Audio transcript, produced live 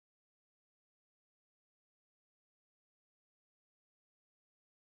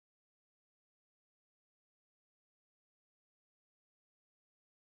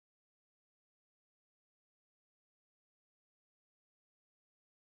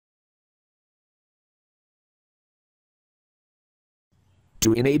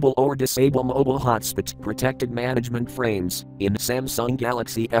To enable or disable mobile hotspot protected management frames in Samsung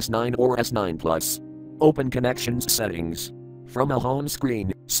Galaxy S9 or S9 Plus. Open Connections Settings. From a home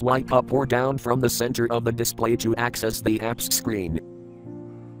screen, swipe up or down from the center of the display to access the apps screen.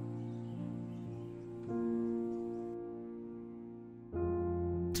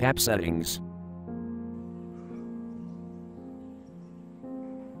 Tap Settings.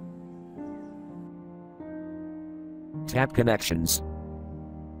 Tap Connections.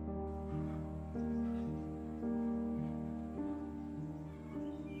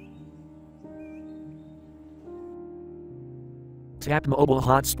 Tap Mobile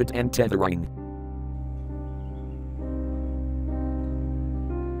Hotspot and Tethering.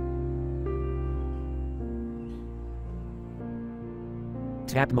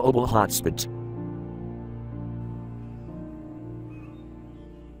 Tap Mobile Hotspot.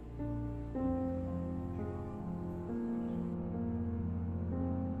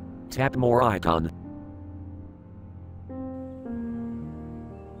 Tap More icon.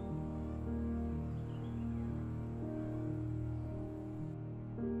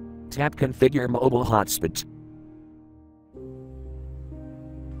 Tap Configure Mobile Hotspot.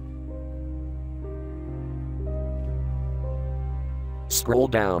 Scroll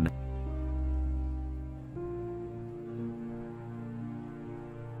down.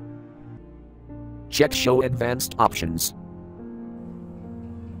 Check Show Advanced Options.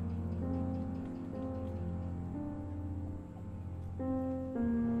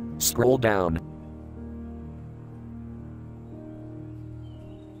 Scroll down.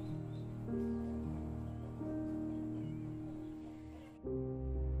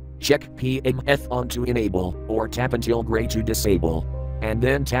 Check PMF on to enable, or tap until gray to disable. And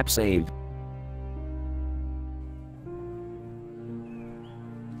then tap Save.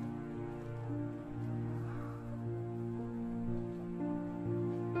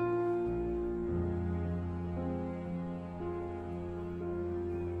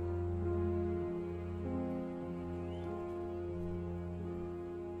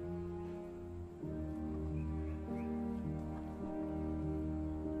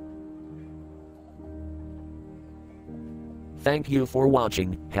 Thank you for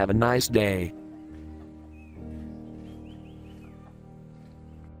watching. Have a nice day.